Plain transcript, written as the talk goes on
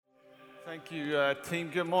Thank you,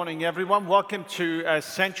 team. Good morning, everyone. Welcome to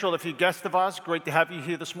Central. If you're a guest of ours, great to have you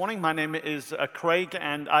here this morning. My name is Craig,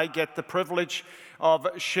 and I get the privilege of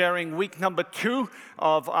sharing week number 2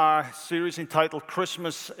 of our series entitled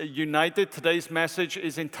Christmas United. Today's message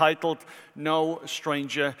is entitled No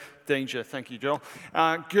Stranger Danger. Thank you, Joel.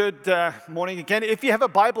 Good morning again. If you have a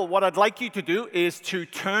Bible, what I'd like you to do is to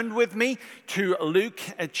turn with me to Luke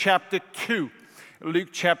chapter 2. Luke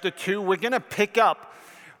chapter 2. We're going to pick up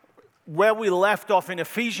where we left off in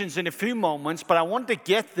Ephesians in a few moments, but I want to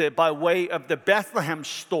get there by way of the Bethlehem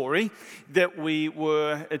story that we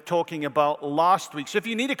were talking about last week. So if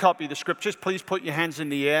you need a copy of the scriptures, please put your hands in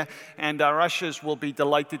the air, and our ushers will be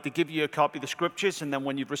delighted to give you a copy of the scriptures. And then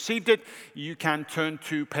when you've received it, you can turn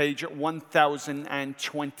to page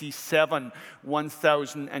 1027.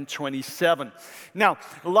 1027. Now,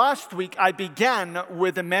 last week I began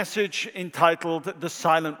with a message entitled The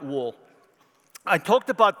Silent Wall. I talked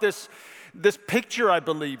about this picture, I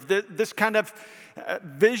believe, this kind of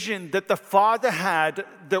vision that the Father had,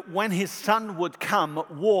 that when His Son would come,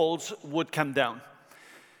 walls would come down.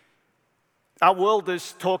 Our world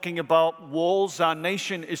is talking about walls. Our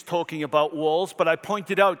nation is talking about walls. But I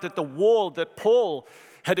pointed out that the wall that Paul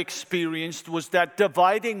had experienced was that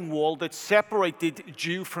dividing wall that separated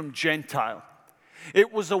Jew from Gentile.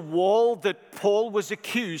 It was a wall that Paul was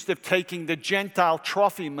accused of taking the Gentile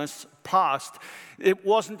Trophimus past. It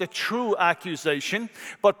wasn't a true accusation,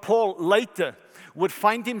 but Paul later would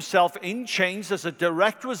find himself in chains as a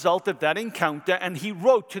direct result of that encounter, and he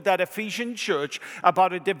wrote to that Ephesian church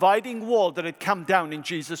about a dividing wall that had come down in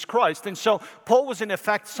Jesus Christ. And so Paul was in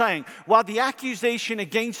effect saying, while the accusation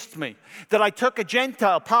against me, that I took a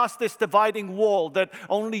Gentile past this dividing wall that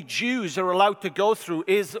only Jews are allowed to go through,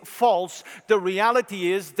 is false, the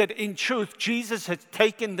reality is that in truth, Jesus has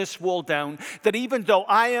taken this wall down, that even though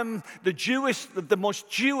I am the most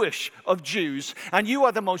Jewish of Jews, and you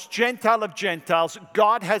are the most Gentile of Gentiles,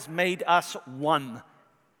 God has made us one.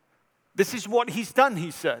 This is what He's done, he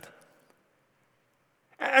said.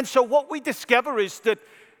 And so what we discover is that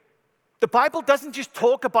the Bible doesn't just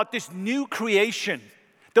talk about this new creation,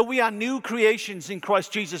 that we are new creations in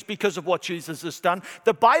Christ Jesus because of what Jesus has done.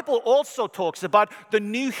 The Bible also talks about the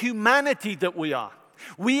new humanity that we are.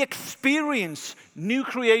 We experience new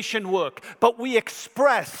creation work, but we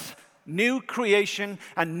express new creation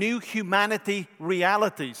and new humanity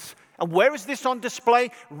realities. And where is this on display?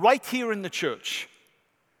 Right here in the church.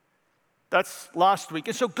 That's last week.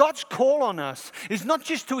 And so God's call on us is not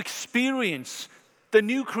just to experience the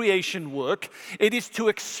new creation work, it is to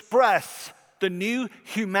express the new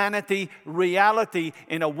humanity reality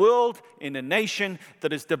in a world, in a nation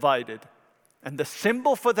that is divided. And the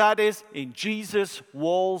symbol for that is, in Jesus,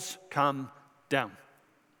 walls come down.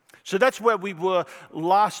 So that's where we were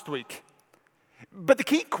last week. But the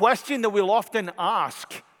key question that we'll often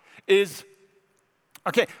ask is,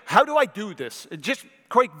 okay, how do I do this? Just,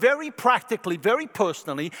 Craig, very practically, very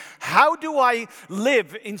personally, how do I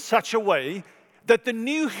live in such a way that the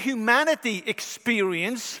new humanity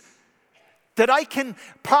experience that I can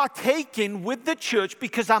partake in with the church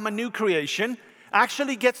because I'm a new creation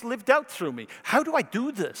actually gets lived out through me? How do I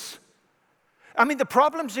do this? I mean, the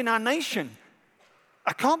problems in our nation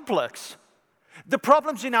are complex. The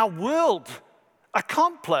problems in our world are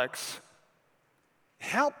complex.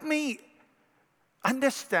 Help me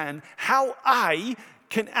understand how I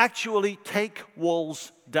can actually take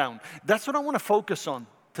walls down. That's what I want to focus on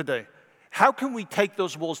today. How can we take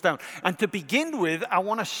those walls down? And to begin with, I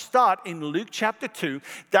want to start in Luke chapter 2,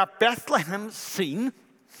 that Bethlehem scene.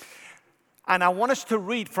 And I want us to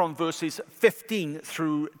read from verses 15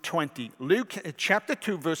 through 20. Luke chapter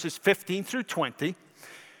 2, verses 15 through 20.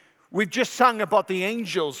 We've just sung about the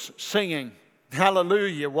angels singing,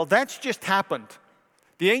 hallelujah. Well, that's just happened.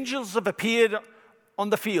 The angels have appeared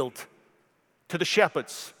on the field to the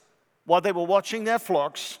shepherds while they were watching their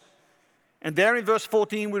flocks. And there in verse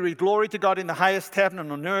 14 we read, glory to God in the highest heaven,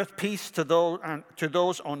 and on earth peace to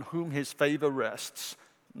those on whom His favor rests.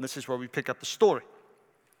 And this is where we pick up the story.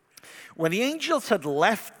 When the angels had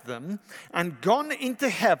left them and gone into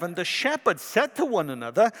heaven, the shepherds said to one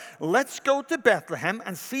another, let's go to Bethlehem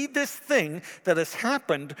and see this thing that has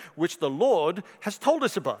happened, which the Lord has told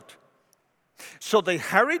us about. So they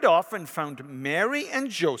hurried off and found Mary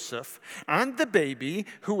and Joseph and the baby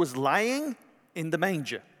who was lying in the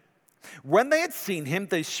manger. When they had seen him,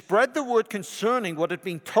 they spread the word concerning what had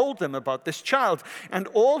been told them about this child. And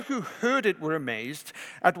all who heard it were amazed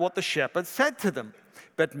at what the shepherds said to them.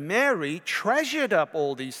 But Mary treasured up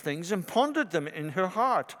all these things and pondered them in her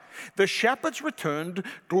heart. The shepherds returned,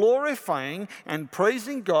 glorifying and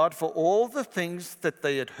praising God for all the things that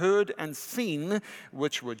they had heard and seen,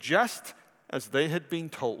 which were just as they had been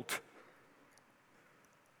told.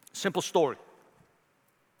 Simple story.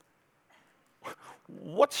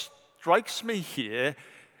 What strikes me here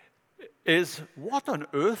is what on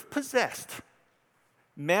earth possessed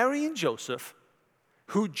Mary and Joseph,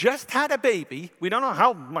 who just had a baby, we don't know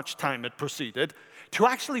how much time it proceeded, to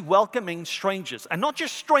actually welcoming strangers. And not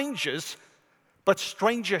just strangers, but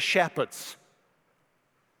stranger shepherds.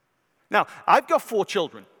 Now, I've got 4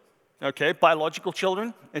 children, okay, biological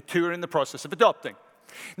children, and 2 are in the process of adopting.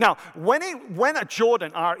 Now, when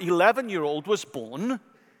Jordan, our 11-year-old, was born,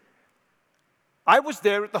 I was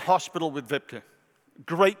there at the hospital with Vipka.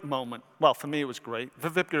 Great moment. Well, for me it was great. For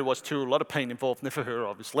Vipka it was too. A lot of pain involved, and for her,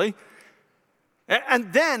 obviously.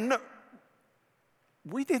 And then,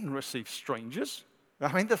 we didn't receive strangers.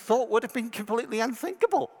 I mean, the thought would have been completely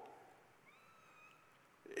unthinkable.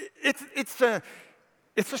 It's a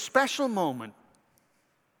special moment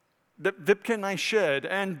that Vipka and I shared.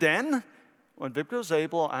 And then, when Vipka was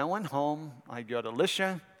able, I went home. I got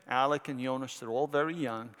Alicia, Alec, and Jonas. They're all very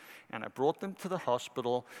young. And I brought them to the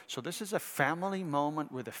hospital. So this is a family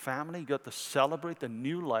moment where the family got to celebrate the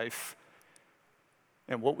new life.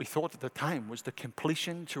 And what we thought at the time was the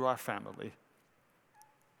completion to our family.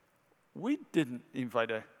 We didn't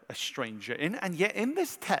invite a stranger in. And yet in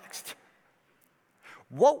this text,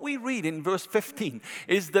 what we read in verse 15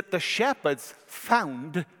 is that the shepherds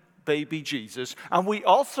found baby Jesus. And we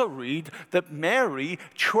also read that Mary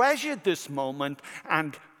treasured this moment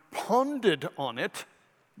and pondered on it.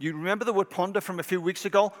 You remember the word ponder from a few weeks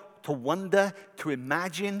ago? To wonder, to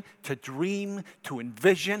imagine, to dream, to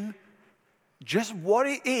envision. Just what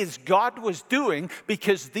it is God was doing,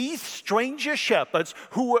 because these stranger shepherds,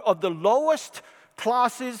 who were of the lowest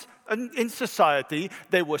classes in society,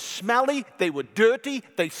 they were smelly, they were dirty,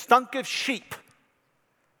 they stunk of sheep.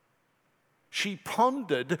 She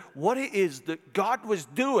pondered what it is that God was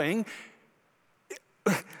doing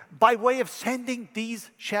by way of sending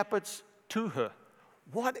these shepherds to her.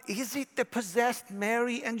 What is it that possessed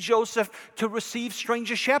Mary and Joseph to receive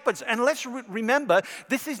stranger shepherds? And let's remember,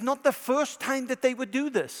 this is not the first time that they would do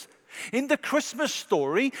this. In the Christmas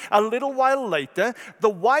story, a little while later, the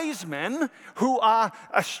wise men, who are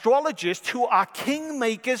astrologists, who are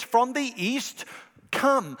kingmakers from the east,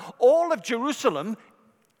 come. All of Jerusalem,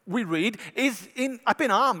 we read, is up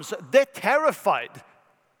in arms. They're terrified.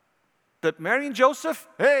 But Mary and Joseph,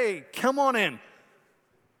 hey, come on in.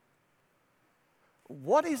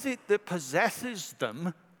 What is it that possesses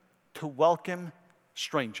them to welcome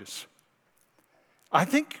strangers? I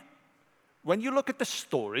think when you look at the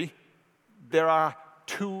story, there are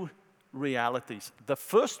 2 realities. The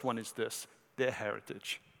first one is this: their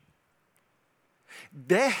heritage.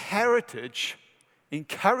 Their heritage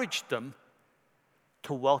encouraged them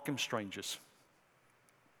to welcome strangers.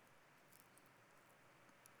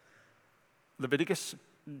 Leviticus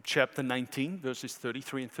chapter 19, verses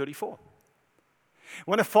 33 and 34.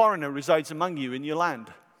 When a foreigner resides among you in your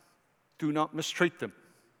land, do not mistreat them.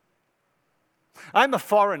 I'm a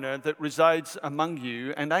foreigner that resides among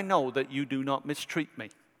you, and I know that you do not mistreat me.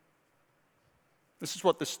 This is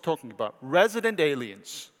what this is talking about. Resident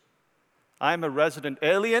aliens. I'm a resident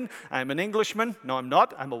alien. I'm an Englishman. No, I'm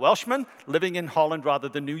not. I'm a Welshman living in Holland rather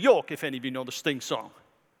than New York, if any of you know the Sting song.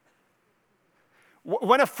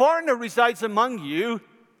 When a foreigner resides among you,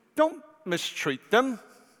 don't mistreat them.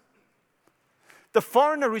 The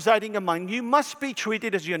foreigner residing among you must be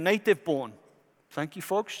treated as your native born. Thank you,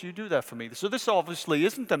 folks. You do that for me. So this obviously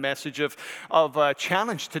isn't a message of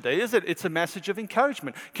challenge today, is it? It's a message of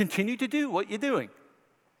encouragement. Continue to do what you're doing.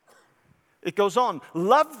 It goes on.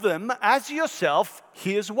 Love them as yourself.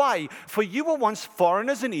 Here's why. For you were once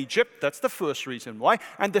foreigners in Egypt. That's the first reason why.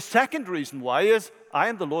 And the second reason why is, I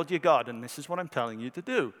am the Lord your God, and this is what I'm telling you to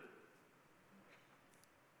do.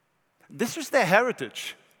 This was their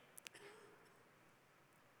heritage.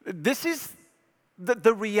 This is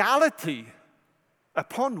the reality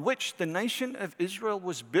upon which the nation of Israel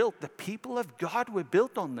was built. The people of God were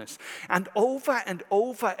built on this. And over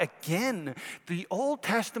again, the Old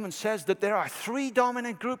Testament says that there are 3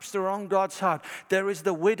 dominant groups that are on God's heart. There is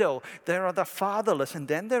the widow, there are the fatherless, and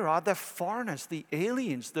then there are the foreigners, the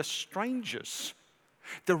aliens, the strangers,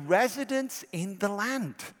 the residents in the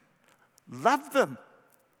land. Love them.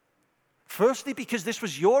 Firstly, because this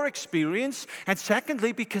was your experience, and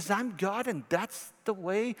secondly, because I'm God, and that's the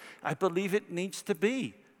way I believe it needs to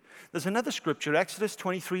be. There's another scripture, Exodus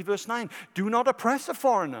 23, verse 9. Do not oppress a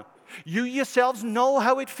foreigner. You yourselves know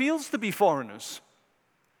how it feels to be foreigners.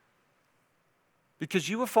 because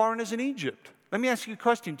you were foreigners in Egypt. Let me ask you a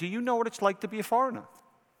question. Do you know what it's like to be a foreigner?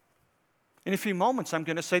 In a few moments, I'm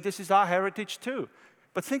going to say this is our heritage too.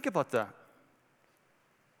 But think about that.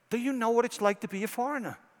 Do you know what it's like to be a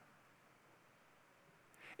foreigner?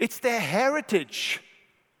 It's their heritage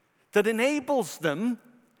that enables them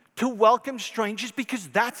to welcome strangers because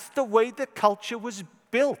that's the way the culture was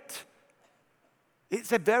built.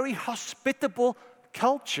 It's a very hospitable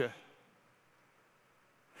culture.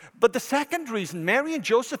 But the second reason Mary and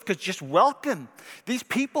Joseph could just welcome these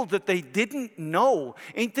people that they didn't know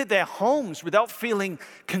into their homes without feeling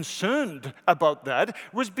concerned about that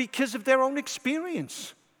was because of their own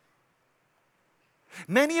experience.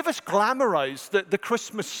 Many of us glamorize the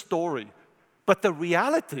Christmas story, but the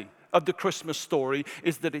reality of the Christmas story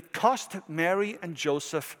is that it cost Mary and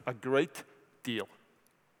Joseph a great deal.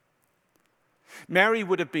 Mary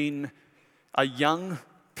would have been a young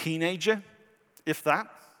teenager, if that,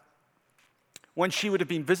 when she would have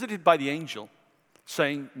been visited by the angel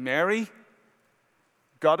saying, Mary,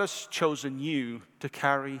 God has chosen you to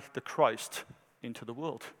carry the Christ into the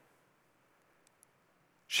world.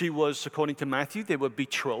 She was, according to Matthew, they were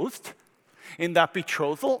betrothed. In that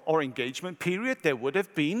betrothal or engagement period, there would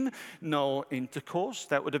have been no intercourse.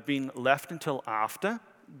 That would have been left until after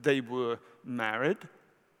they were married.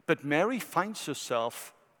 But Mary finds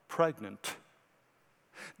herself pregnant.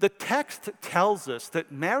 The text tells us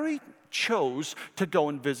that Mary chose to go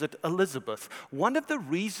and visit Elizabeth. One of the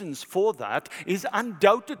reasons for that is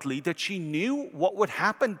undoubtedly that she knew what would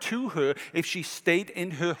happen to her if she stayed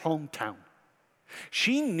in her hometown.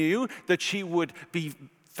 She knew that she would be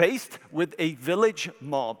faced with a village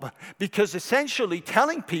mob, because essentially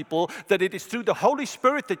telling people that it is through the Holy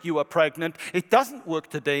Spirit that you are pregnant, it doesn't work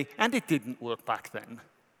today, and it didn't work back then.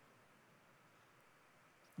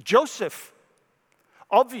 Joseph,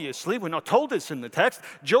 obviously, we're not told this in the text,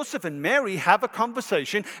 Joseph and Mary have a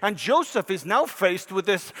conversation, and Joseph is now faced with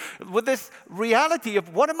this reality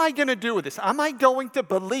of, what am I going to do with this? Am I going to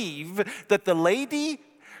believe that the lady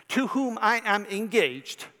to whom I am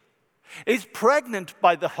engaged is pregnant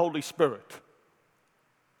by the Holy Spirit?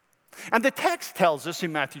 And the text tells us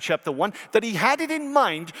in Matthew chapter 1 that he had it in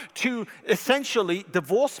mind to essentially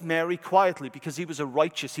divorce Mary quietly because he was a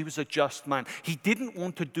righteous, he was a just man. He didn't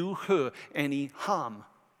want to do her any harm.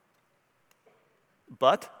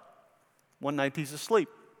 But one night he's asleep.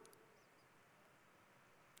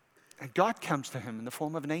 And God comes to him in the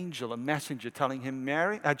form of an angel, a messenger, telling him,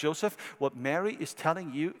 Joseph, what Mary is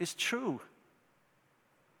telling you is true.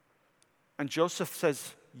 And Joseph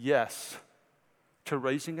says yes to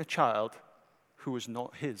raising a child who is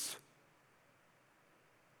not his.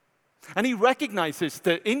 And he recognizes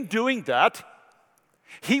that in doing that,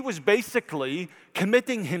 he was basically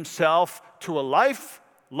committing himself to a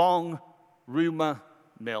lifelong rumor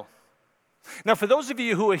mill. Now, for those of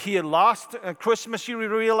you who were here last Christmas, you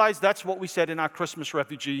realize that's what we said in our Christmas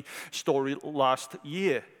refugee story last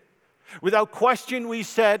year. Without question, we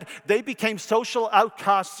said they became social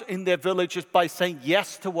outcasts in their villages by saying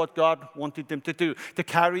yes to what God wanted them to do, to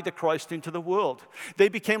carry the Christ into the world. They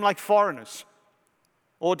became like foreigners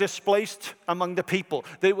or displaced among the people.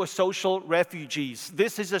 They were social refugees.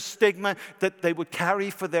 This is a stigma that they would carry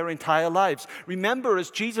for their entire lives. Remember,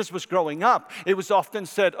 as Jesus was growing up, it was often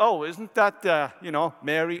said, oh, isn't that,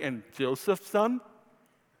 Mary and Joseph's son?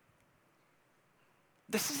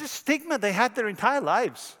 This is a stigma they had their entire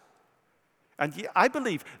lives. And I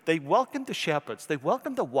believe they welcomed the shepherds, they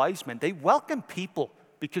welcomed the wise men, they welcomed people,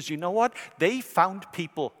 because you know what? They found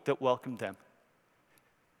people that welcomed them.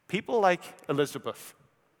 People like Elizabeth.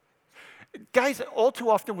 Guys, all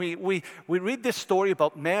too often we read this story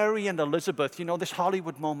about Mary and Elizabeth, this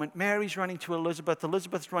Hollywood moment. Mary's running to Elizabeth,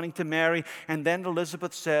 Elizabeth's running to Mary, and then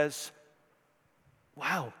Elizabeth says,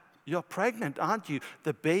 wow, you're pregnant, aren't you?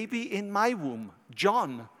 The baby in my womb,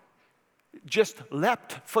 John, just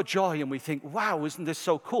leapt for joy, and we think, wow, isn't this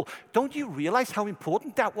so cool? Don't you realize how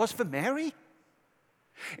important that was for Mary?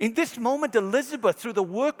 In this moment, Elizabeth, through the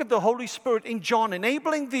work of the Holy Spirit in John,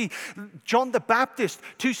 enabling John the Baptist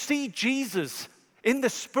to see Jesus in the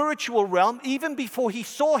spiritual realm, even before he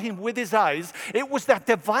saw him with his eyes, it was that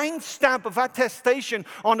divine stamp of attestation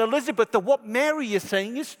on Elizabeth that what Mary is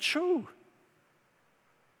saying is true.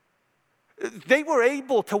 They were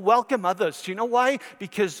able to welcome others. Do you know why?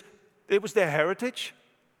 Because it was their heritage,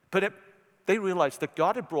 but they realized that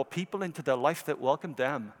God had brought people into their life that welcomed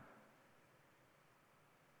them.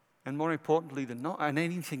 And more importantly than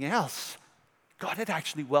anything else, God had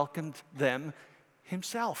actually welcomed them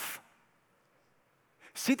himself.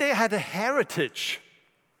 See, they had a heritage,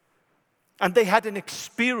 and they had an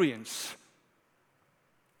experience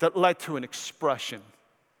that led to an expression.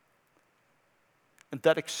 And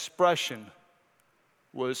that expression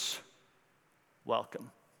was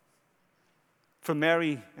welcome. For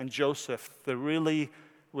Mary and Joseph, there really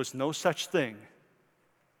was no such thing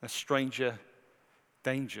as stranger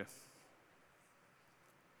danger.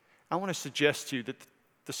 I want to suggest to you that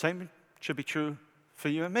the same should be true for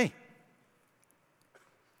you and me.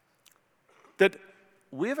 That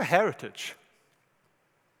we have a heritage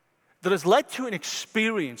that has led to an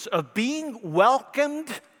experience of being welcomed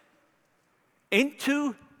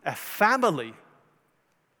into a family.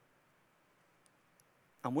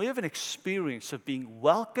 And we have an experience of being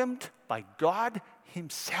welcomed by God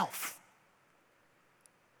Himself.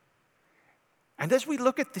 And as we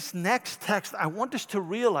look at this next text, I want us to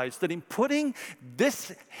realize that in putting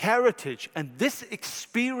this heritage and this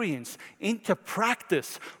experience into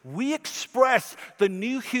practice, we express the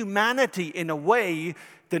new humanity in a way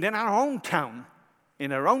that in our own town,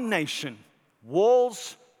 in our own nation,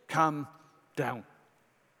 walls come down.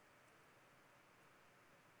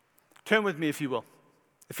 Turn with me, if you will.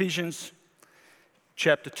 Ephesians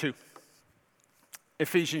chapter 2.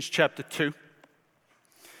 Ephesians chapter 2.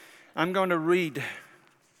 I'm going to read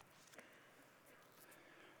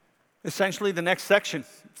essentially the next section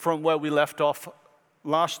from where we left off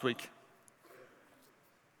last week.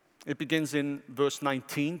 It begins in verse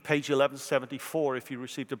 19, page 1174, if you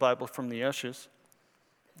received a Bible from the ushers.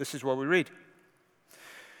 This is what we read.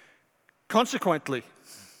 Consequently,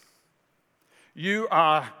 you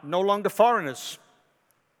are no longer foreigners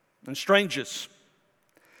and strangers,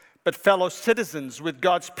 but fellow citizens with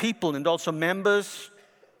God's people and also members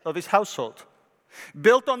of His household,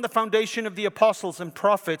 built on the foundation of the apostles and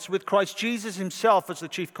prophets, with Christ Jesus Himself as the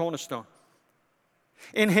chief cornerstone.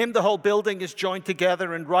 In Him the whole building is joined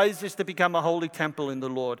together and rises to become a holy temple in the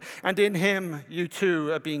Lord. And in Him you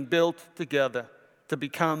too are being built together to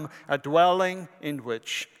become a dwelling in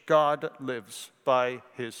which God lives by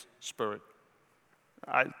His Spirit.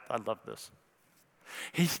 I love this.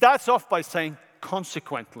 He starts off by saying,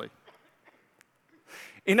 consequently.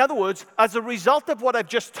 In other words, as a result of what I've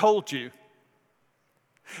just told you,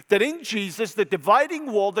 that in Jesus, the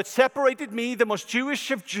dividing wall that separated me, the most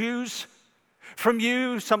Jewish of Jews, from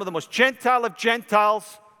you, some of the most Gentile of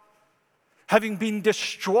Gentiles, having been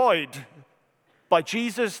destroyed by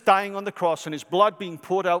Jesus dying on the cross and His blood being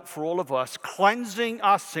poured out for all of us, cleansing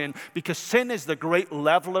our sin, because sin is the great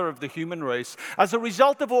leveler of the human race. As a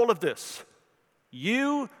result of all of this,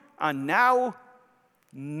 you are now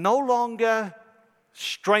no longer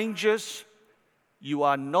strangers. You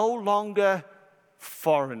are no longer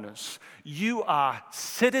foreigners. You are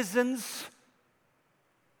citizens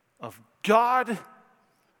of God,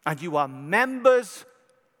 and you are members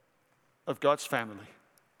of God's family.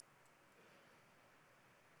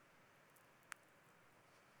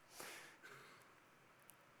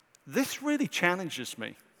 This really challenges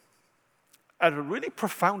me at a really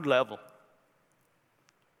profound level,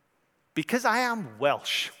 because I am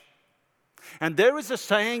Welsh. And there is a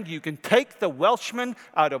saying, you can take the Welshman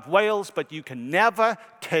out of Wales, but you can never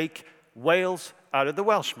take Wales out of the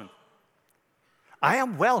Welshman. I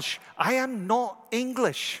am Welsh. I am not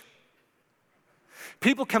English.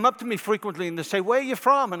 People come up to me frequently and they say, where are you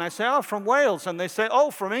from? And I say, oh, from Wales. And they say,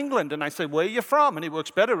 oh, from England. And I say, where are you from? And it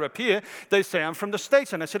works better up here. They say, I'm from the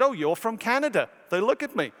States. And I said, oh, you're from Canada. They look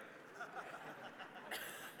at me.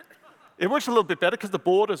 It works a little bit better because the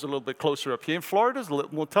border's a little bit closer up here. And Florida's a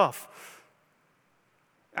little more tough.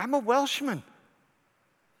 I'm a Welshman.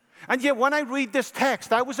 And yet when I read this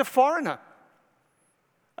text, I was a foreigner.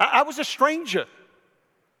 I was a stranger.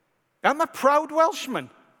 I'm a proud Welshman.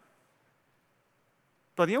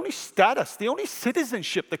 But the only status, the only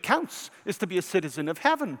citizenship that counts is to be a citizen of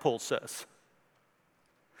heaven, Paul says.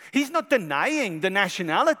 He's not denying the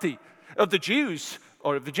nationality of the Jews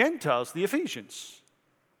or of the Gentiles, the Ephesians.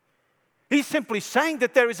 He's simply saying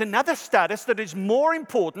that there is another status that is more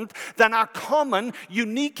important than our common,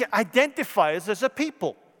 unique identifiers as a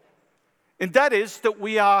people. And that is that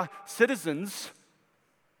we are citizens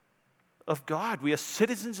of God. We are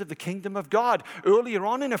citizens of the kingdom of God. Earlier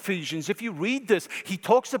on in Ephesians, if you read this, he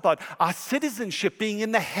talks about our citizenship being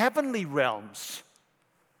in the heavenly realms.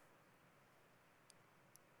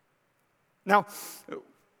 Now,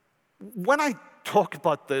 when I talk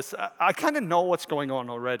about this, I kind of know what's going on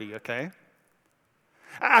already, okay?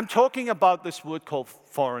 I'm talking about this word called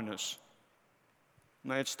foreigners.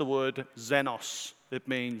 Now, it's the word xenos. It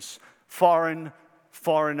means foreign,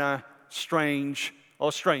 foreigner, strange,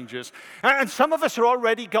 or strangers. And some of us are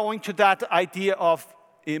already going to that idea of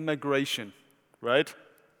immigration, right?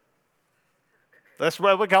 That's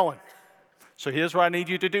where we're going. So here's what I need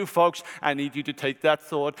you to do, folks. I need you to take that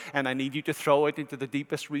thought and I need you to throw it into the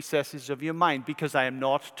deepest recesses of your mind, because I am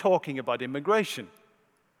not talking about immigration.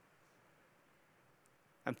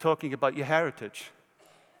 I'm talking about your heritage.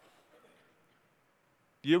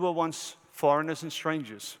 You were once foreigners and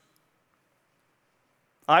strangers.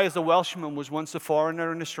 I, as a Welshman, was once a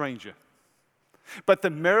foreigner and a stranger. But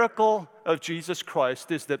the miracle of Jesus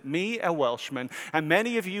Christ is that me, a Welshman, and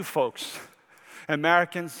many of you folks,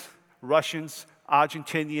 Americans, Russians,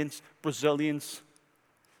 Argentinians, Brazilians,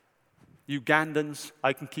 Ugandans,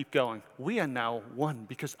 I can keep going. We are now one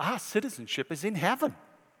because our citizenship is in heaven.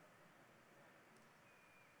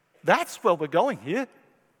 That's where we're going here.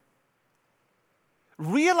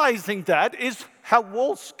 Realizing that is how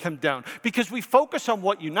walls come down, because we focus on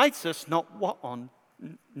what unites us, not on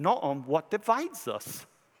what divides us.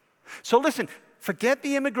 So listen, forget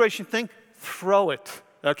the immigration thing, throw it,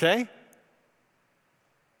 okay?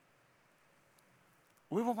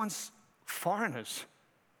 We were once foreigners.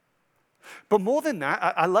 But more than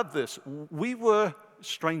that, I love this. We were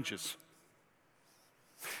strangers.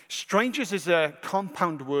 Strangers is a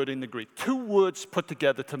compound word in the Greek. Two words put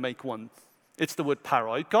together to make one. It's the word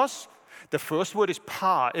paroikos. The first word is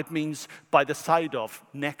par. It means by the side of,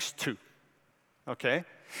 next to. Okay?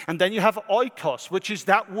 And then you have oikos, which is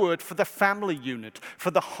that word for the family unit,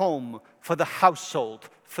 for the home, for the household,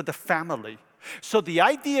 for the family. So the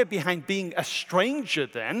idea behind being a stranger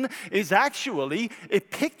then is actually,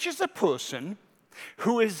 it pictures a person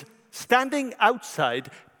who is standing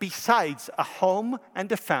outside besides a home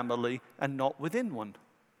and a family and not within one.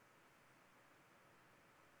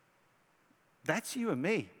 That's you and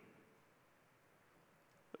me.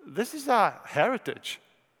 This is our heritage.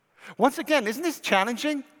 Once again, isn't this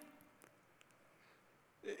challenging?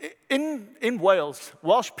 In Wales,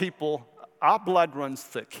 Welsh people, our blood runs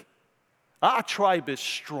thick. Our tribe is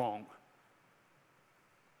strong.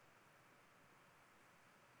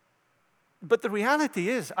 But the reality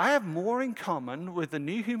is, I have more in common with the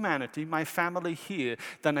new humanity, my family here,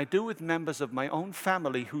 than I do with members of my own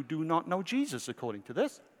family who do not know Jesus, according to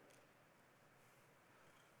this.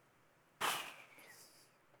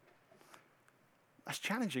 That's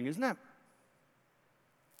challenging, isn't it?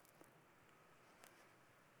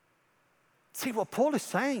 See, what Paul is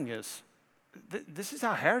saying is, this is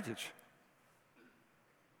our heritage.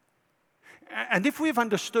 And if we've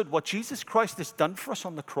understood what Jesus Christ has done for us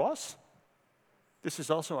on the cross, this is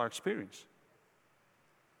also our experience.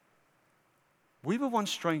 We were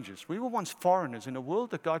once strangers. We were once foreigners in a world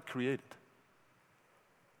that God created.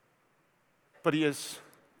 But He has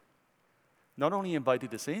not only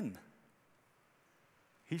invited us in,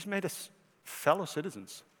 He's made us fellow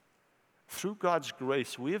citizens. Through God's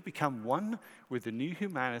grace, we have become one with the new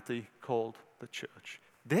humanity called the church.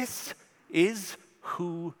 This is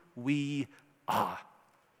who we are.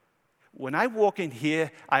 When I walk in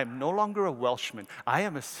here, I am no longer a Welshman. I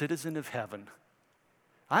am a citizen of heaven.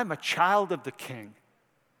 I am a child of the King.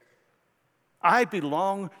 I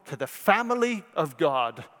belong to the family of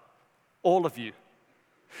God, all of you.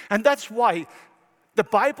 And that's why the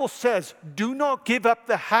Bible says, do not give up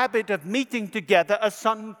the habit of meeting together as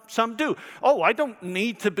some do. Oh, I don't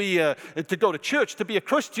need to go to church to be a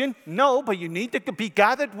Christian. No, but you need to be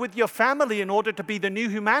gathered with your family in order to be the new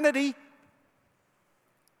humanity.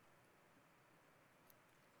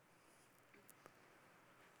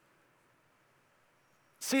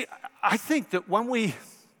 See, I think that when we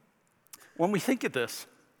think of this,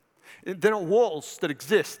 there are walls that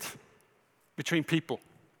exist between people.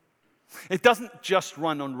 It doesn't just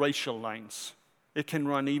run on racial lines. It can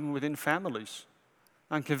run even within families.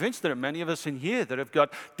 I'm convinced there are many of us in here that have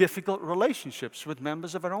got difficult relationships with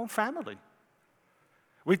members of our own family.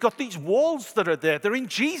 We've got these walls that are there. They're in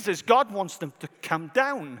Jesus. God wants them to come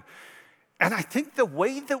down. And I think the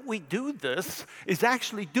way that we do this is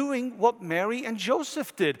actually doing what Mary and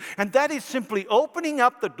Joseph did. And that is simply opening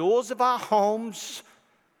up the doors of our homes,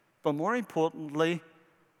 but more importantly,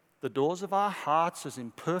 the doors of our hearts, as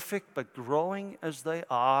imperfect but growing as they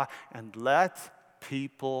are, and let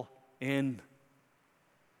people in.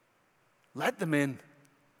 Let them in.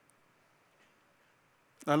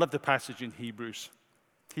 I love the passage in Hebrews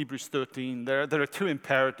 13. There are two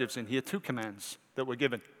imperatives in here, two commands that we're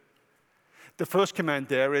given. The first command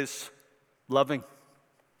there is loving.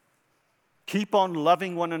 Keep on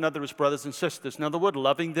loving one another as brothers and sisters. Now, the word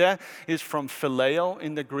loving there is from phileo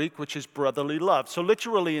in the Greek, which is brotherly love. So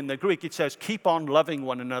literally in the Greek, it says, keep on loving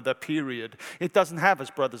one another, period. It doesn't have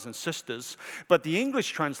as brothers and sisters. But the English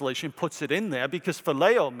translation puts it in there because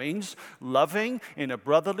phileo means loving in a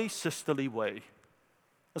brotherly, sisterly way.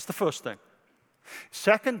 That's the first thing.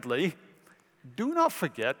 Secondly, do not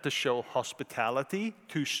forget to show hospitality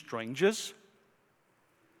to strangers.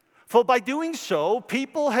 For by doing so,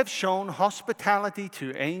 people have shown hospitality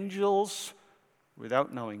to angels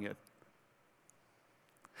without knowing it.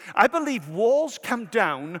 I believe walls come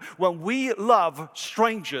down when we love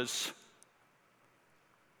strangers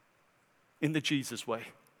in the Jesus way.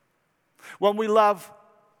 When we love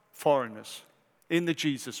foreigners in the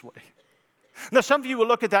Jesus way. Now, some of you will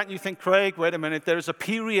look at that and you think, Craig, wait a minute, there's a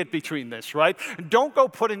period between this, right? Don't go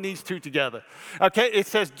putting these two together. Okay, it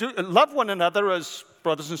says, love one another as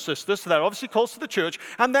brothers and sisters. So that obviously calls to the church.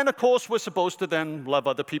 And then, of course, we're supposed to then love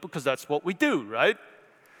other people because that's what we do, right?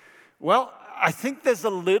 Well, I think there's a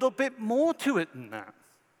little bit more to it than that.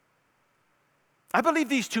 I believe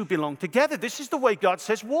these two belong together. This is the way God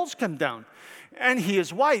says walls come down. And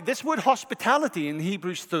here's why. This word hospitality in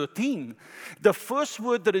Hebrews 13, the first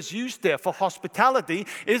word that is used there for hospitality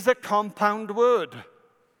is a compound word.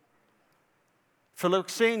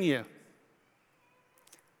 Philoxenia.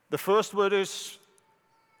 The first word is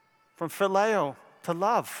from phileo, to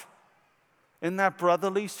love, in that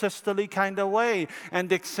brotherly, sisterly kind of way.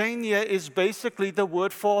 And xenia is basically the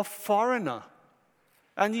word for foreigner.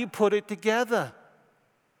 And you put it together.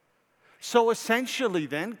 So essentially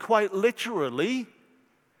then, quite literally,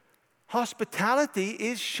 hospitality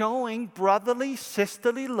is showing brotherly,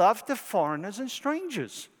 sisterly love to foreigners and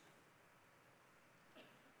strangers.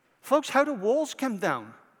 Folks, how do walls come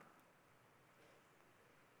down?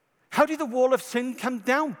 How did the wall of sin come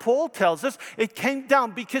down? Paul tells us it came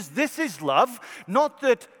down because this is love, not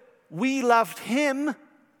that we loved him,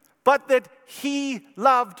 but that he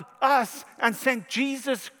loved us and sent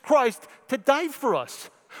Jesus Christ to die for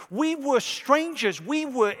us. We were strangers, we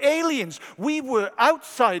were aliens, we were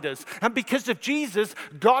outsiders. And because of Jesus,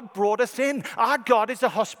 God brought us in. Our God is a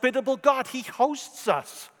hospitable God. He hosts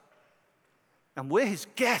us. And we're his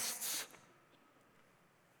guests.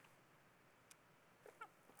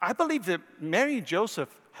 I believe that Mary and Joseph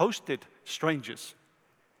hosted strangers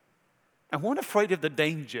and weren't afraid of the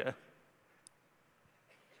danger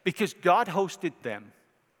because God hosted them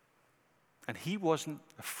and he wasn't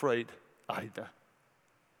afraid either.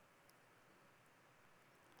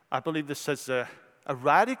 I believe this has a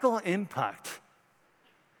radical impact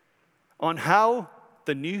on how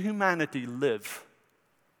the new humanity live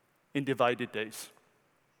in divided days.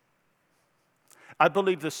 I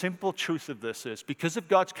believe the simple truth of this is, because of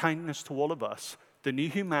God's kindness to all of us, the new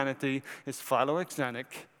humanity is philoxenic,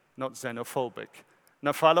 not xenophobic.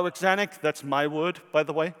 Now, philoxenic, that's my word, by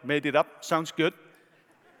the way, made it up, sounds good.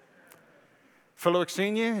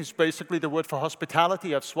 Philoxenia is basically the word for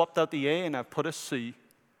hospitality. I've swapped out the A and I've put a C.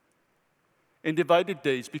 In divided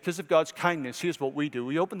days, because of God's kindness, here's what we do.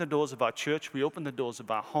 We open the doors of our church, we open the doors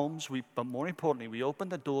of our homes, but more importantly, we open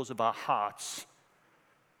the doors of our hearts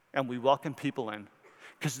and we welcome people in.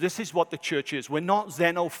 Because this is what the church is. We're not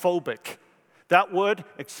xenophobic. That word,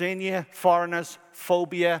 xenia, foreigners,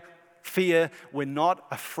 phobia, fear, we're not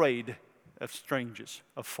afraid of strangers,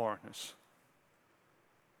 of foreigners.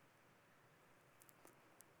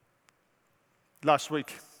 Last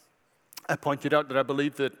week, I pointed out that I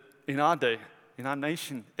believe that in our day, in our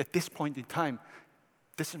nation, at this point in time,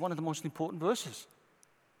 this is one of the most important verses.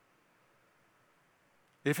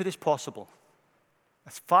 If it is possible,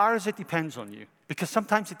 as far as it depends on you, because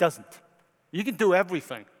sometimes it doesn't. You can do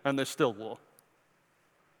everything and there's still war.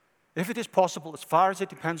 If it is possible, as far as it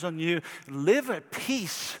depends on you, live at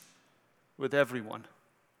peace with everyone.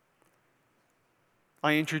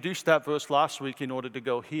 I introduced that verse last week in order to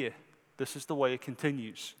go here. This is the way it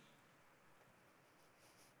continues.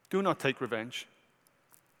 Do not take revenge,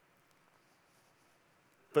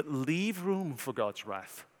 but leave room for God's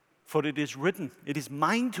wrath. For it is written, it is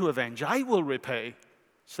mine to avenge, I will repay,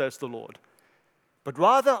 says the Lord. But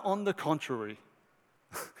rather on the contrary,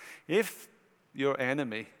 if your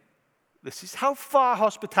enemy, this is how far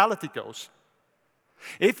hospitality goes.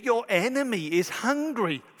 If your enemy is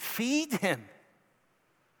hungry, feed him.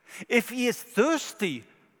 If he is thirsty,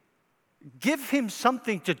 give him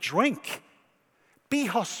something to drink. Be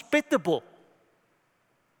hospitable,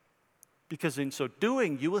 because in so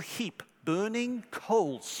doing, you will heap burning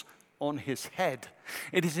coals on his head.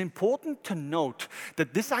 It is important to note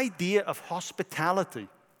that this idea of hospitality,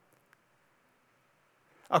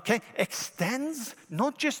 extends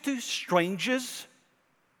not just to strangers,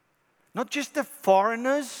 not just to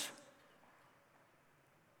foreigners,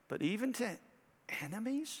 but even to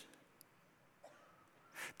enemies.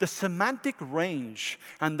 The semantic range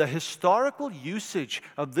and the historical usage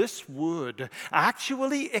of this word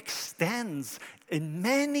actually extends in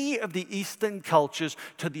many of the Eastern cultures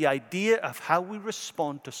to the idea of how we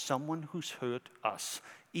respond to someone who's hurt us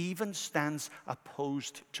even stands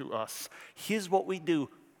opposed to us. Here's what we do.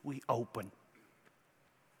 We open.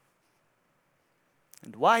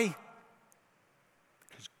 And why?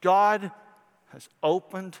 Because God has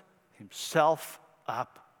opened himself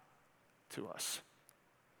up to us.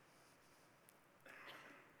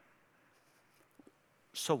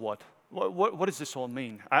 So what? What does this all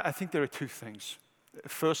mean? I think there are two things.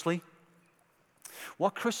 Firstly,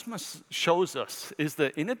 what Christmas shows us is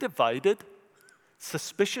that in a divided,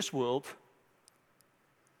 suspicious world,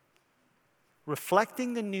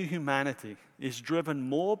 reflecting the new humanity is driven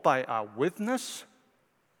more by our witness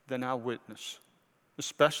than our witness,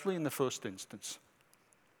 especially in the first instance.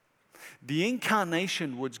 The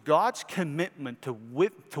incarnation was God's commitment to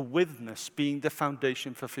witness being the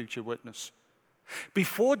foundation for future witness.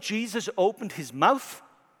 Before Jesus opened his mouth,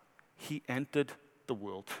 he entered the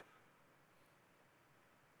world.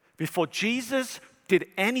 Before Jesus did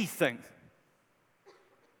anything,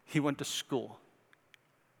 he went to school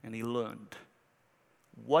and he learned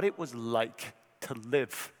what it was like to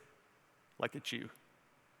live like a Jew.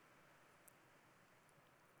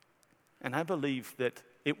 And I believe that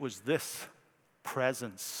it was this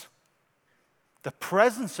presence, the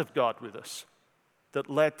presence of God with us, that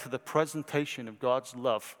led to the presentation of God's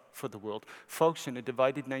love for the world. Folks, in a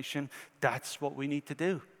divided nation, that's what we need to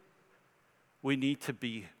do. We need to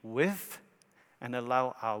be with and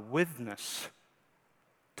allow our witness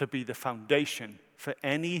to be the foundation for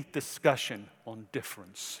any discussion on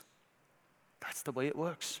difference. That's the way it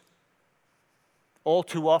works. All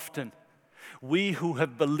too often, we who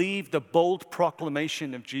have believed the bold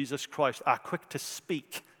proclamation of Jesus Christ are quick to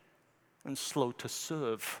speak and slow to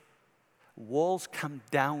serve. Walls come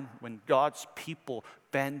down when God's people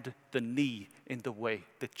bend the knee in the way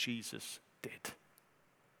that Jesus did.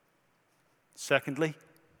 Secondly,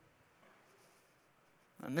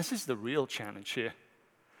 and this is the real challenge here,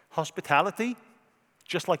 hospitality,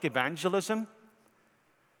 just like evangelism,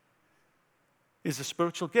 is a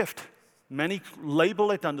spiritual gift. Many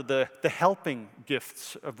label it under the helping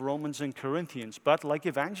gifts of Romans and Corinthians, but like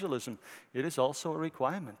evangelism, it is also a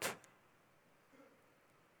requirement.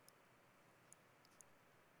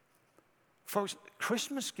 Folks,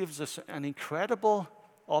 Christmas gives us an incredible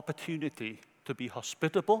opportunity to be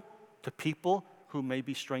hospitable to people who may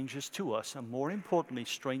be strangers to us, and more importantly,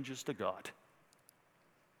 strangers to God.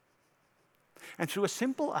 And through a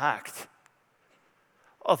simple act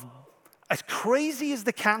of, as crazy as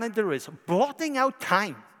the calendar is, blotting out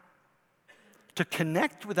time to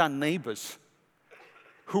connect with our neighbors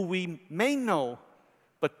who we may know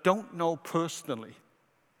but don't know personally,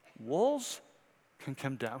 walls can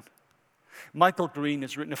come down. Michael Green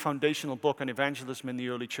has written a foundational book on evangelism in the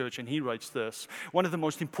early church, and he writes this: one of the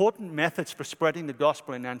most important methods for spreading the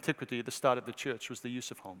gospel in antiquity at the start of the church was the use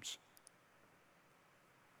of homes.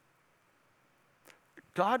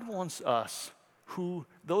 God wants us,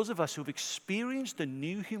 those of us who've experienced the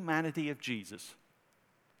new humanity of Jesus,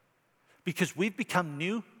 because we've become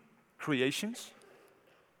new creations,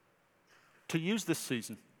 to use this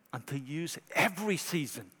season and to use every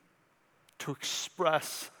season to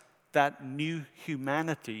express that new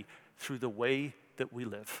humanity through the way that we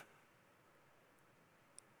live.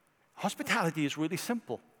 Hospitality is really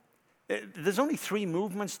simple. There's only 3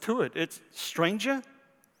 movements to it. It's stranger,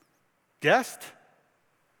 guest,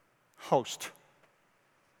 host.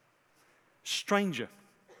 Stranger.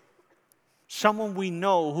 Someone we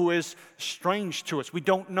know who is strange to us. We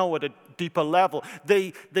don't know at a deeper level.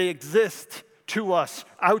 They exist to us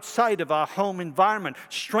outside of our home environment.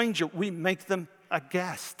 Stranger, we make them a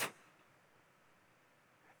guest.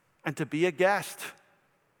 And to be a guest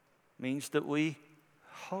means that we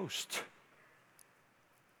host.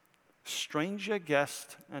 Stranger,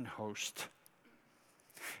 guest, and host.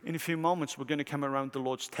 In a few moments, we're going to come around the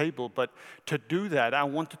Lord's table, but to do that, I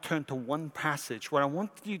want to turn to one passage where I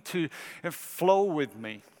want you to flow with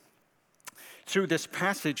me through this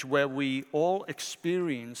passage where we all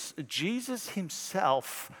experience Jesus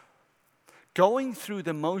himself going through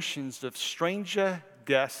the motions of stranger,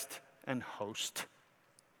 guest, and host.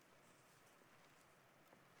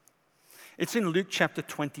 It's in Luke chapter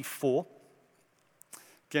 24.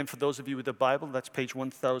 Again, for those of you with the Bible, that's page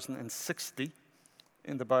 1060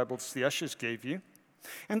 in the Bibles the ushers gave you.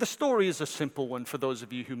 And the story is a simple one for those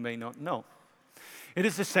of you who may not know. It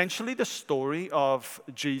is essentially the story of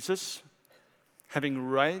Jesus having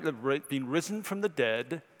been risen from the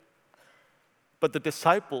dead, but the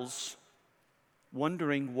disciples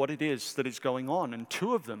wondering what it is that is going on. And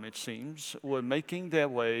 2 of them, it seems, were making their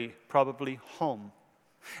way probably home.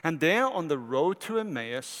 And there on the road to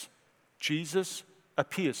Emmaus, Jesus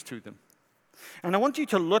appears to them. And I want you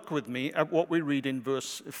to look with me at what we read in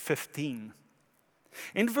verse 15.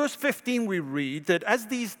 In verse 15, we read that as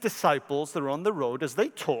these disciples that are on the road, as they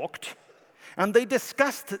talked, and they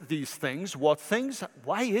discussed these things, what things?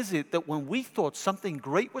 Why is it that when we thought something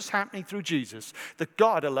great was happening through Jesus, that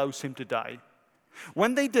God allows him to die?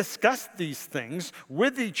 When they discussed these things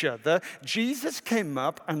with each other, Jesus came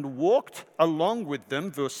up and walked along with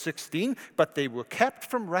them, verse 16, but they were kept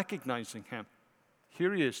from recognizing him.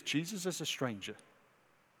 Here he is, Jesus is a stranger.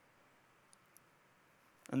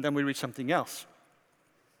 And then we read something else.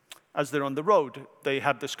 As they're on the road, they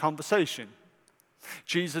have this conversation.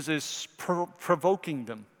 Jesus is provoking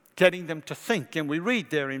them, getting them to think. And we read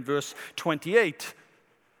there in verse 28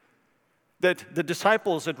 that the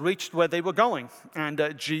disciples had reached where they were going.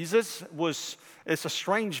 And Jesus was, it's a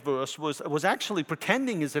strange verse, was actually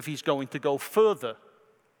pretending as if he's going to go further.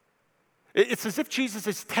 It's as if Jesus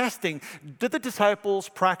is testing, did the disciples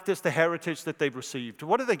practice the heritage that they've received?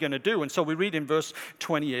 What are they going to do? And so we read in verse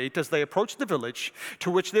 28, as they approached the village to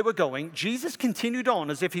which they were going, Jesus continued on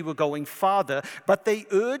as if he were going farther, but they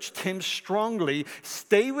urged him strongly,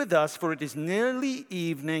 stay with us, for it is nearly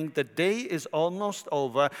evening, the day is almost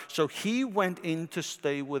over. So he went in to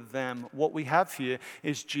stay with them. What we have here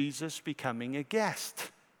is Jesus becoming a guest.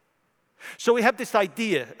 So we have this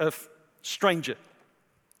idea of stranger.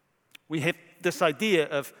 We have this idea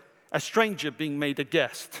of a stranger being made a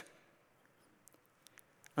guest.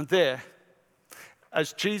 And there,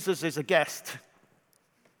 as Jesus is a guest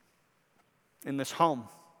in this home,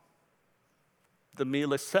 the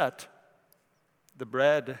meal is set, the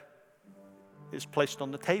bread is placed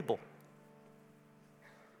on the table.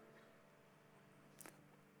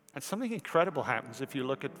 And something incredible happens if you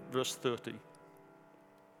look at verse 30.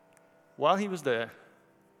 While he was there,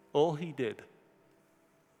 all he did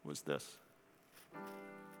was this.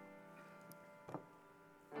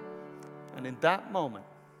 And in that moment,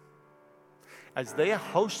 as they are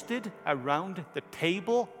hosted around the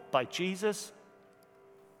table by Jesus,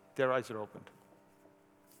 their eyes are opened.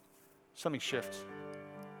 Something shifts.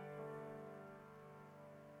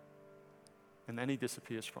 And then he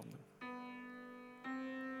disappears from them.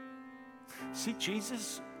 See,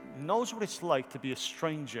 Jesus knows what it's like to be a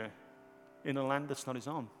stranger in a land that's not his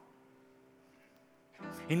own.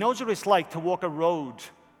 He knows what it's like to walk a road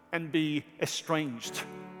and be estranged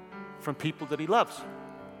from people that he loves.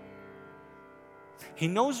 He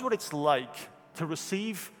knows what it's like to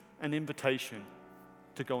receive an invitation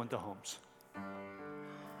to go into homes.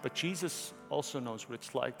 But Jesus also knows what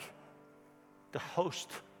it's like to host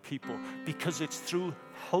people, because it's through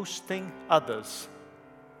hosting others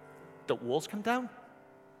that walls come down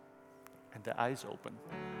and their eyes open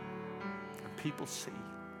and people see.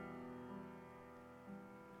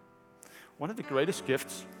 One of the greatest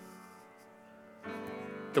gifts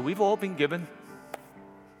that we've all been given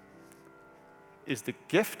is the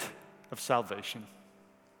gift of salvation.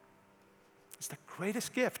 It's the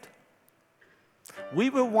greatest gift. We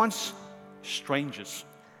were once strangers,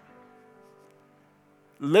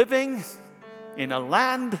 living in a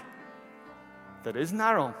land that isn't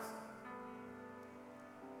our own.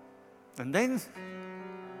 And then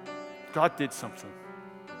God did something.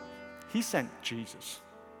 He sent Jesus.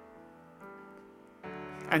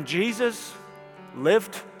 And Jesus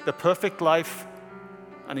lived the perfect life,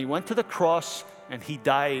 and he went to the cross and he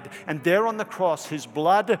died. And there on the cross, his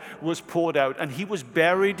blood was poured out and he was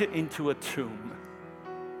buried into a tomb.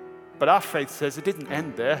 But our faith says it didn't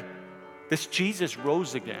end there. This Jesus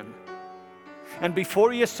rose again. And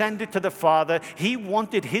before he ascended to the Father, he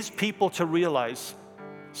wanted his people to realize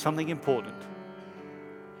something important.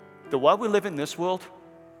 That while we live in this world,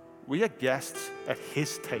 we are guests at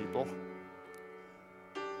his table.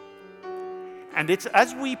 And it's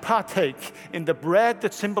as we partake in the bread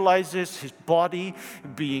that symbolizes his body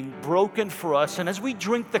being broken for us, and as we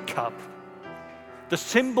drink the cup, the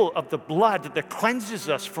symbol of the blood that cleanses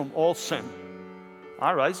us from all sin,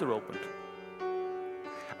 our eyes are opened.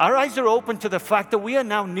 Our eyes are open to the fact that we are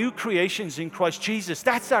now new creations in Christ Jesus.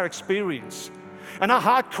 That's our experience. And our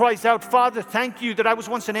heart cries out, Father, thank you that I was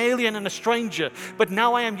once an alien and a stranger, but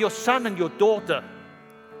now I am your son and your daughter.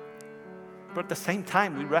 But at the same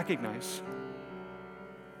time, we recognize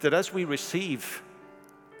that as we receive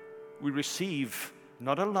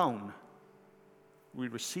not alone, we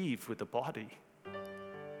receive with the body.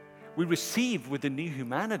 We receive with the new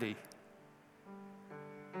humanity.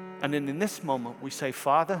 And then in this moment, we say,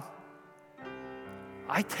 Father,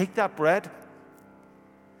 I take that bread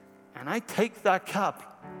and I take that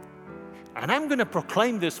cup, and I'm going to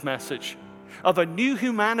proclaim this message of a new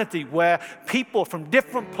humanity where people from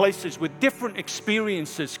different places with different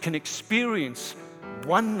experiences can experience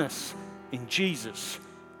oneness in Jesus.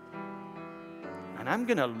 And I'm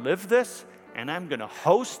going to live this, and I'm going to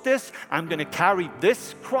host this. I'm going to carry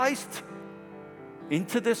this Christ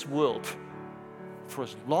into this world for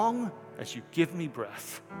as long as you give me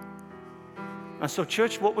breath. And so,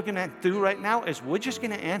 church, what we're going to do right now is we're just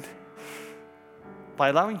going to end by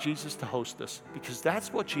allowing Jesus to host us, because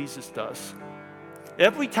that's what Jesus does.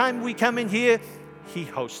 Every time we come in here, he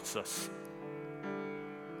hosts us.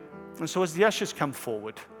 And so as the ushers come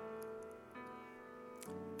forward,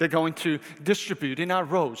 they're going to distribute in our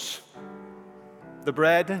rows the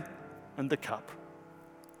bread and the cup.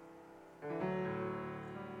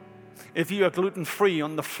 If you are gluten-free,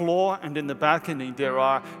 on the floor and in the balcony, there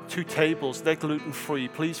are 2 tables. They're gluten-free.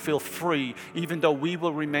 Please feel free, even though we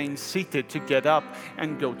will remain seated, to get up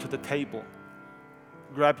and go to the table.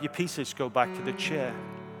 Grab your pieces, go back to the chair.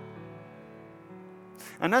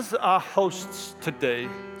 And as our hosts today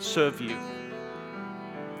serve you,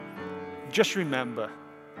 just remember,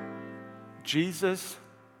 Jesus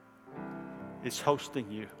is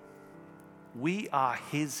hosting you. We are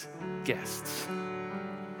his guests.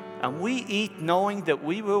 And we eat knowing that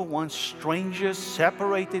we were once strangers,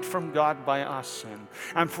 separated from God by our sin.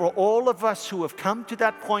 And for all of us who have come to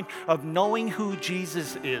that point of knowing who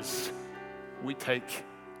Jesus is, we take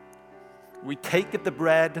of the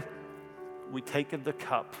bread, we take of the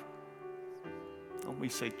cup, and we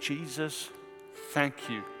say, Jesus, thank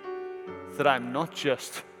you that I'm not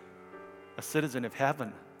just a citizen of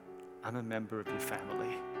heaven, I'm a member of your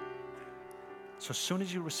family. So as soon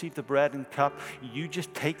as you receive the bread and cup, you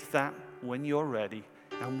just take that when you're ready,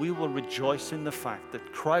 and we will rejoice in the fact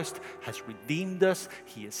that Christ has redeemed us,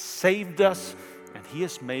 he has saved us, and he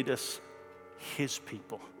has made us his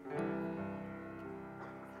people.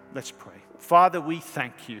 Let's pray. Father, we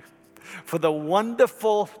thank you for the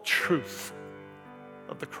wonderful truth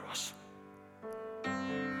of the cross.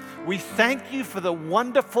 We thank you for the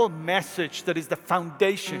wonderful message that is the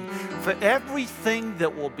foundation for everything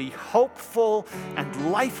that will be hopeful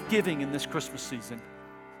and life-giving in this Christmas season.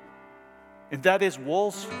 And that is,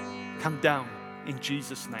 walls come down in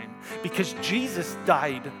Jesus' name. Because Jesus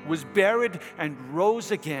died, was buried, and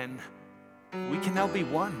rose again, we can now be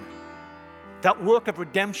one. That work of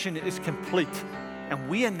redemption is complete, and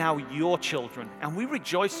we are now your children, and we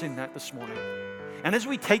rejoice in that this morning. And as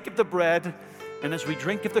we take of the bread, and as we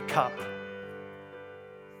drink of the cup,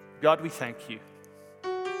 God, we thank you.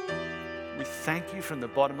 We thank you from the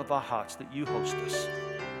bottom of our hearts that you host us.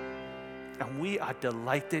 And we are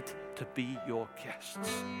delighted to be your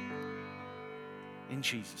guests. In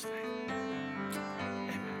Jesus' name,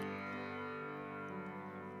 amen.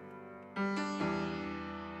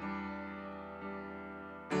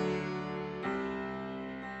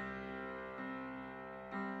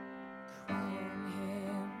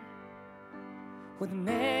 With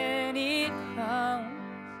many crowns,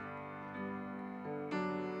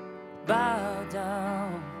 bow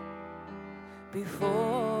down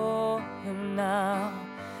before him now.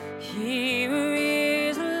 Here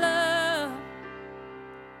is love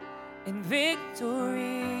and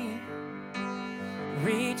victory,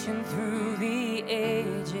 reaching through the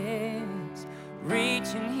ages,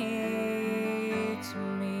 reaching here to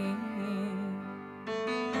me.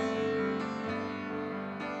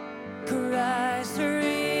 Christ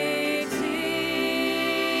Redeemer,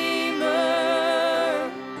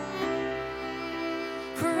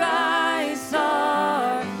 Christ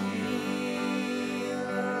our healer,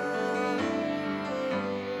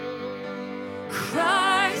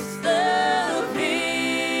 Christ the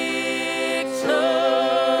victor,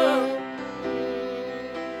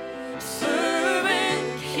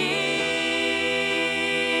 servant King,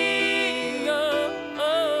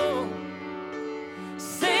 oh,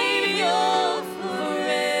 Savior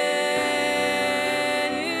forever,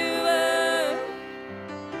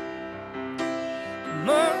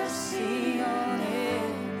 mercy on every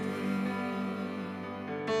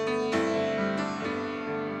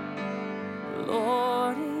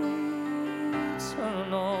Lord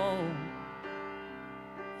eternal,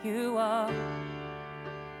 you are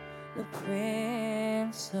the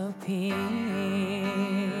Prince of Peace.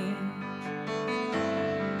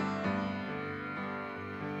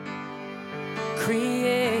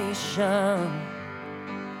 Creation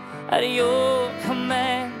at your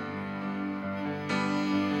command,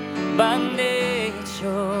 by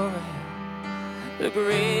nature the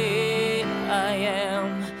great I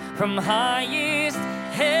am, from highest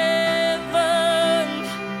heaven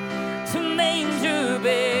to manger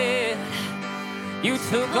bed, you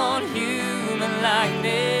took on human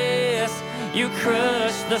likeness, you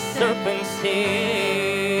crushed the serpent's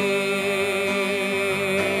head.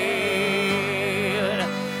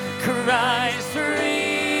 Christ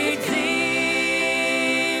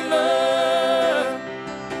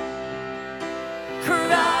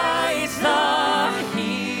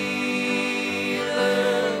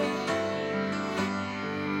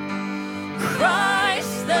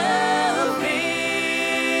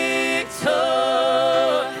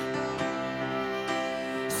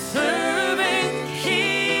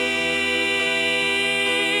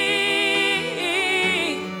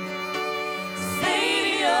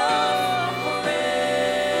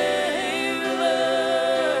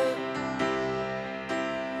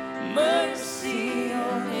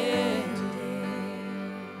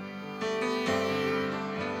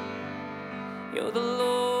You're the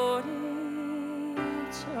Lord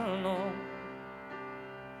eternal.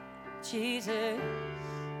 Jesus,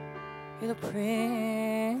 you're the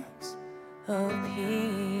Prince of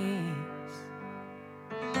Peace.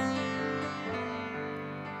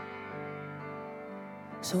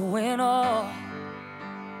 So when all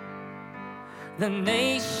the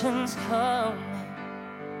nations come,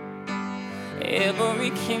 every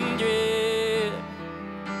kindred,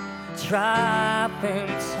 tribe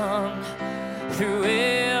and tongue, through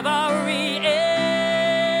every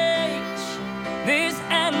age, this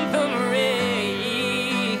anthem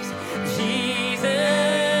raise. Jesus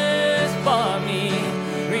bought me,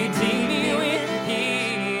 redeemed me with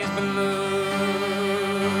His blood.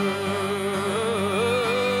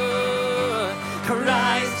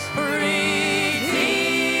 Christ Redeemer,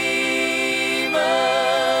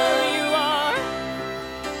 you are.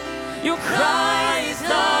 You're Christ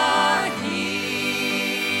our healer.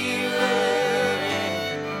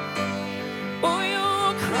 Oh,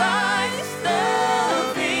 you're Christ the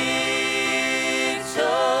victor.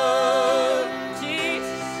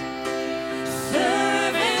 Jesus,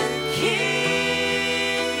 servant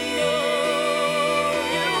King.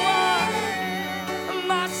 You are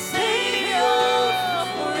my Savior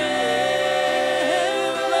forever.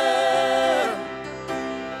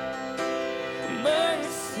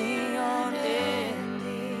 Mercy unending,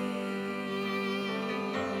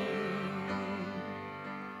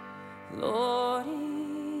 Lord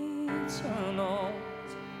eternal,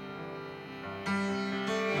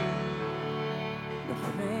 the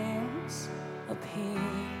Prince of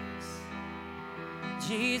Peace.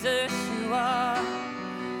 Jesus, you are.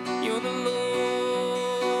 You're the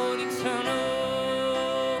Lord eternal.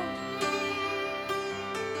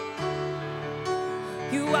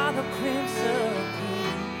 You are the Prince of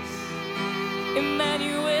Peace.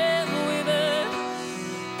 Emmanuel with us,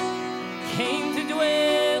 came to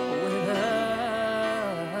dwell with us.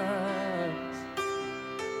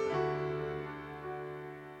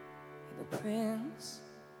 The Prince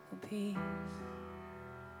of Peace.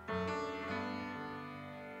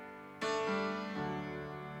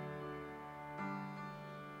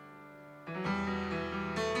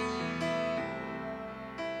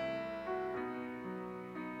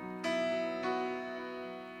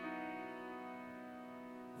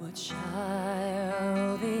 What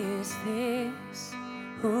child is this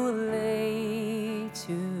who lay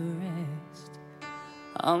to rest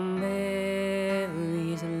on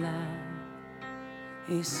Mary's lap,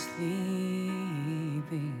 is sleeping,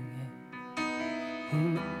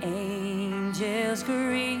 whom angels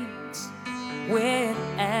greet with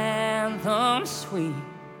anthems sweet,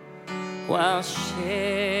 while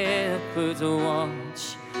shepherds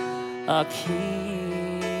watch are keeping.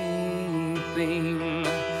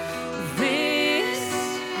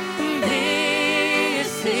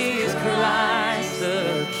 This is Christ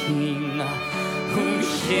the King, whom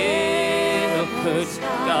shepherds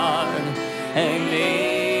guard and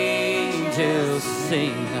angels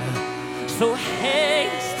sing. So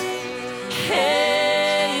haste,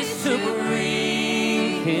 haste to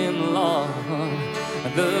bring Him, Lord,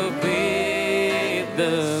 the babe,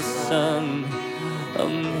 the Son of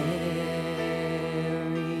Mary.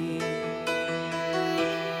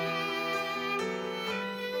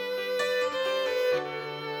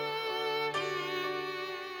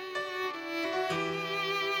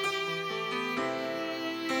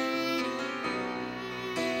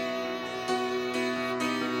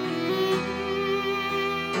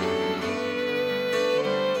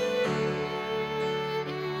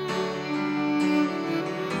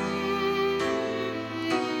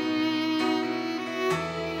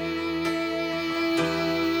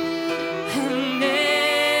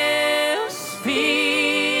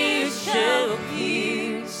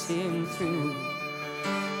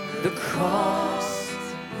 The cross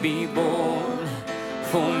be born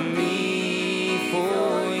for me,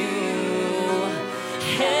 for you.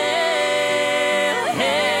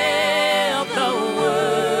 Help the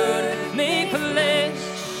word make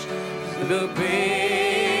flesh, the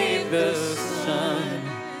babe, the Son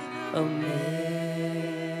of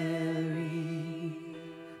Mary.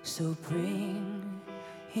 So bring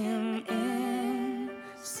Him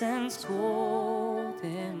incense, gold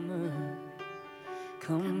and myrrh,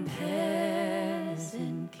 compares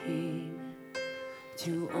and keep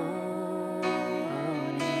to own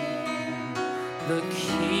Him, the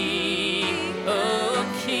King of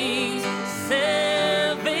Kings.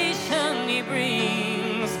 Salvation He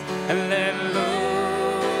brings, and let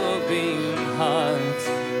loving hearts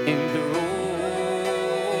enthrone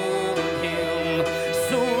Him.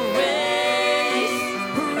 So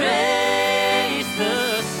raise the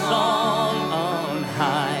song of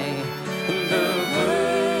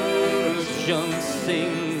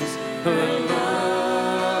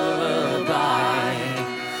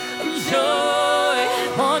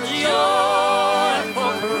Oh, joy,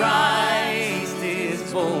 for Christ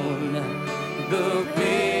is born, the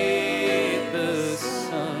babe, the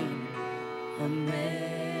Son of Mary.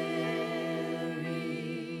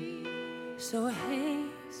 So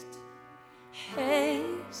haste,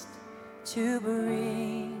 haste to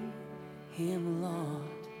bring him,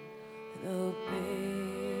 Lord, the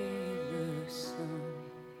babe, the Son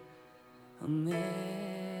of Mary.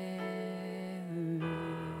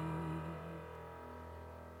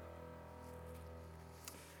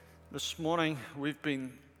 This morning, we've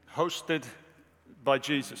been hosted by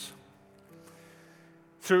Jesus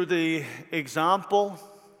through the example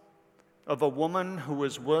of a woman who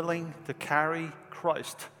was willing to carry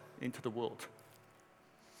Christ into the world.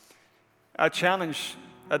 Our challenge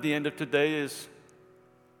at the end of today is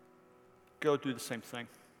go do the same thing.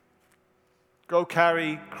 Go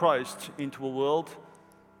carry Christ into a world,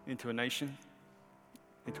 into a nation,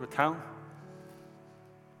 into a town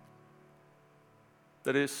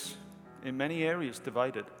that is in many areas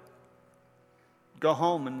divided. Go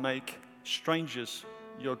home and make strangers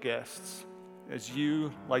your guests as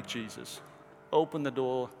you, like Jesus, open the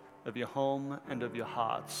door of your home and of your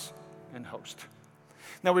hearts and host.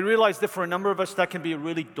 Now, we realize that for a number of us, that can be a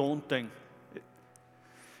really daunting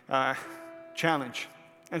challenge.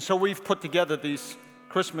 And so we've put together these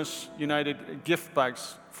Christmas United gift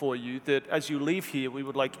bags for you that as you leave here, we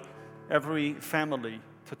would like every family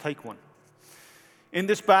to take one. In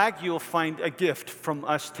this bag, you'll find a gift from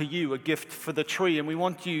us to you, a gift for the tree. And we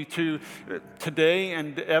want you to, today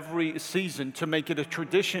and every season, to make it a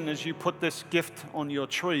tradition as you put this gift on your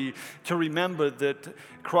tree, to remember that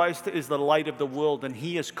Christ is the light of the world and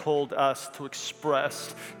he has called us to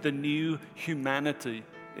express the new humanity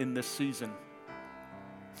in this season.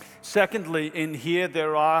 Secondly, in here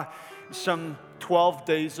there are some 12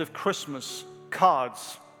 days of Christmas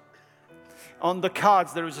cards. On the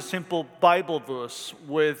cards, there is a simple Bible verse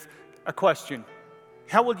with a question.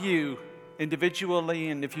 How will you,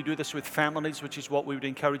 individually, and if you do this with families, which is what we would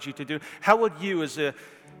encourage you to do, how would you as a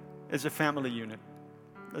family unit,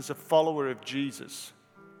 as a follower of Jesus,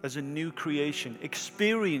 as a new creation,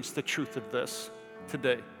 experience the truth of this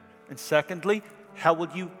today? And secondly, how will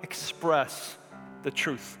you express the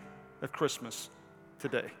truth of Christmas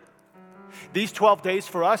today? These 12 days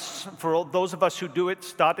for us, for all those of us who do it,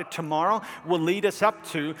 started tomorrow, will lead us up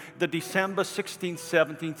to the December 16th,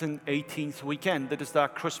 17th, and 18th weekend. That is our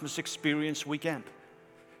Christmas experience weekend.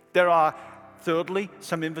 There are, thirdly,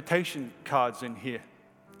 some invitation cards in here.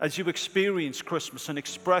 As you experience Christmas and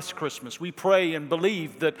express Christmas, we pray and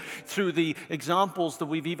believe that through the examples that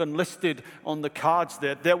we've even listed on the cards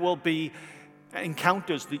there will be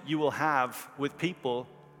encounters that you will have with people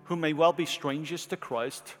who may well be strangers to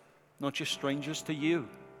Christ, not just strangers to you.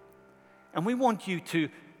 And we want you to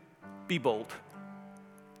be bold.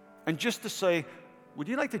 And just to say, would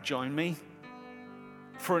you like to join me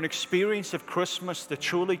for an experience of Christmas that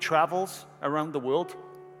truly travels around the world?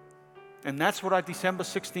 And that's what our December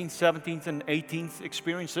 16th, 17th, and 18th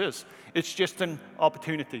experience is. It's just an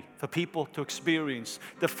opportunity for people to experience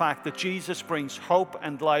the fact that Jesus brings hope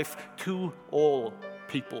and life to all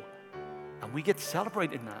people. And we get to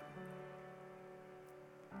celebrate in that.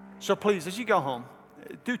 So please, as you go home,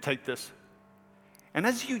 do take this. And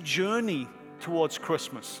as you journey towards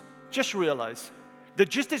Christmas, just realize that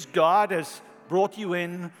just as God has brought you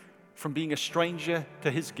in from being a stranger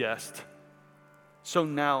to his guest, so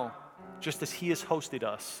now, just as he has hosted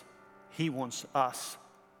us, he wants us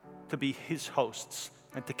to be his hosts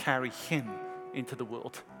and to carry him into the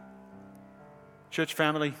world. Church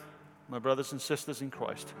family, my brothers and sisters in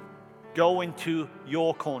Christ, go into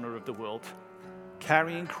your corner of the world,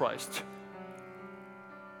 carrying Christ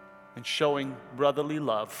and showing brotherly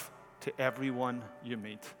love to everyone you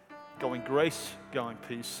meet. Go in grace, go in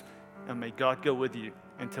peace, and may God go with you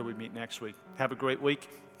until we meet next week. Have a great week.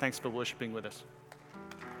 Thanks for worshiping with us.